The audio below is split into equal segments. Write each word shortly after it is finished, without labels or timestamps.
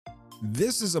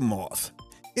This is a moth.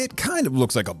 It kind of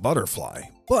looks like a butterfly,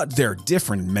 but they're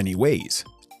different in many ways.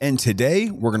 And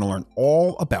today we're going to learn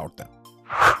all about them.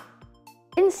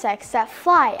 Insects that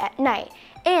fly at night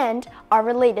and are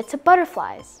related to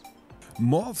butterflies.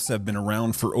 Moths have been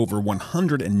around for over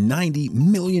 190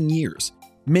 million years,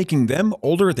 making them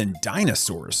older than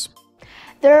dinosaurs.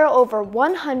 There are over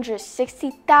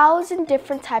 160,000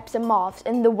 different types of moths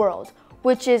in the world,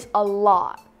 which is a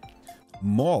lot.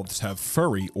 Moths have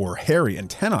furry or hairy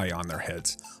antennae on their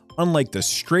heads, unlike the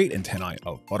straight antennae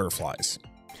of butterflies.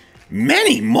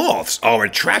 Many moths are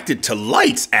attracted to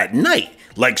lights at night,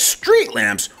 like street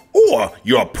lamps or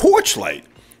your porch light.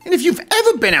 And if you've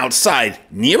ever been outside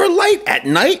near a light at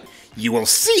night, you will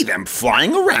see them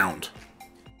flying around.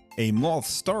 A moth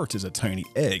starts as a tiny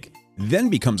egg, then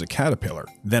becomes a caterpillar,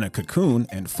 then a cocoon,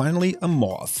 and finally a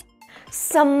moth.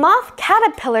 Some moth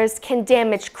caterpillars can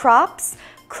damage crops,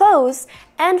 clothes,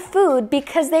 and food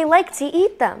because they like to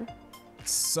eat them.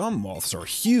 Some moths are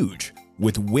huge,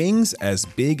 with wings as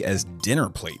big as dinner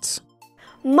plates.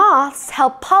 Moths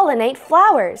help pollinate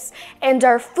flowers and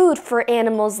are food for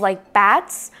animals like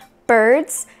bats,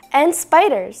 birds, and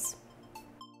spiders.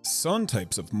 Some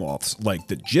types of moths, like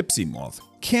the gypsy moth,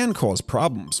 can cause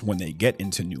problems when they get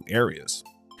into new areas.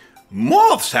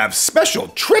 Moths have special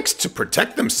tricks to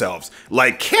protect themselves,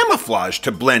 like camouflage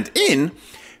to blend in,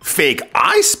 fake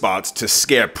eye spots to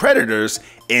scare predators,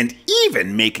 and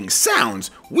even making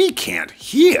sounds we can't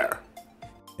hear.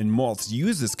 And moths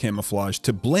use this camouflage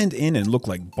to blend in and look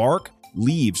like bark,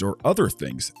 leaves, or other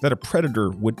things that a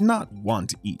predator would not want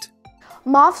to eat.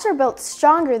 Moths are built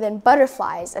stronger than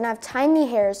butterflies and have tiny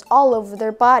hairs all over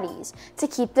their bodies to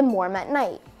keep them warm at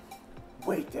night.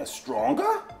 Wait, they're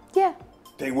stronger? Yeah.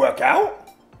 They work out?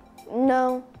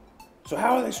 No. So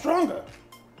how are they stronger?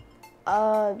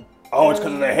 Oh, it's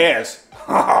because of their hairs.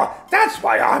 That's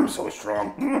why I'm so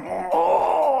strong.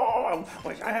 Oh, I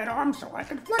wish I had arms so I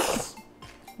could flex.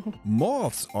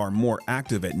 Moths are more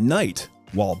active at night,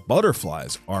 while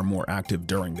butterflies are more active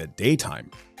during the daytime.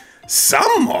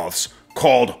 Some moths,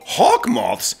 called hawk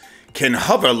moths, can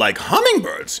hover like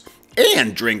hummingbirds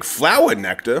and drink flower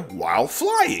nectar while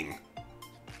flying.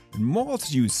 And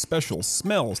moths use special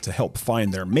smells to help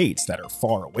find their mates that are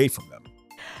far away from them.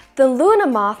 The Luna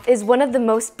moth is one of the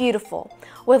most beautiful,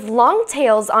 with long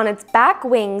tails on its back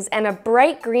wings and a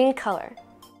bright green color.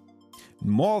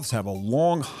 Moths have a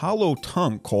long, hollow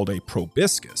tongue called a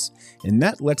proboscis, and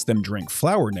that lets them drink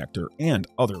flower nectar and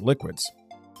other liquids.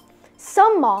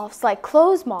 Some moths, like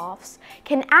clothes moths,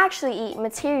 can actually eat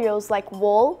materials like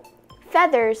wool,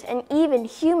 feathers, and even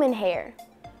human hair.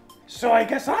 So I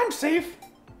guess I'm safe.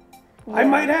 Yeah. I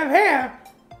might have hair,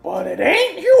 but it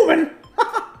ain't human.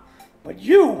 But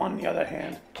you, on the other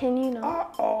hand. Can you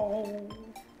not? Uh-oh.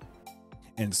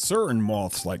 And certain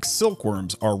moths, like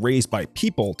silkworms, are raised by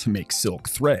people to make silk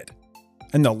thread.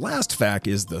 And the last fact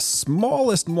is the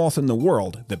smallest moth in the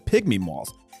world, the pygmy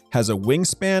moth, has a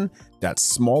wingspan that's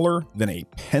smaller than a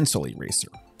pencil eraser.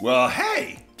 Well,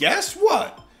 hey, guess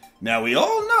what? Now we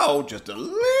all know just a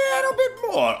little bit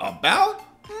more about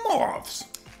moths.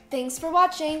 Thanks for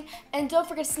watching, and don't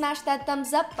forget to smash that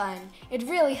thumbs up button. It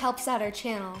really helps out our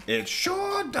channel. It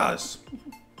sure does.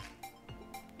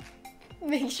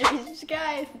 Make sure you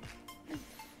subscribe.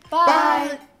 Bye.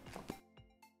 Bye.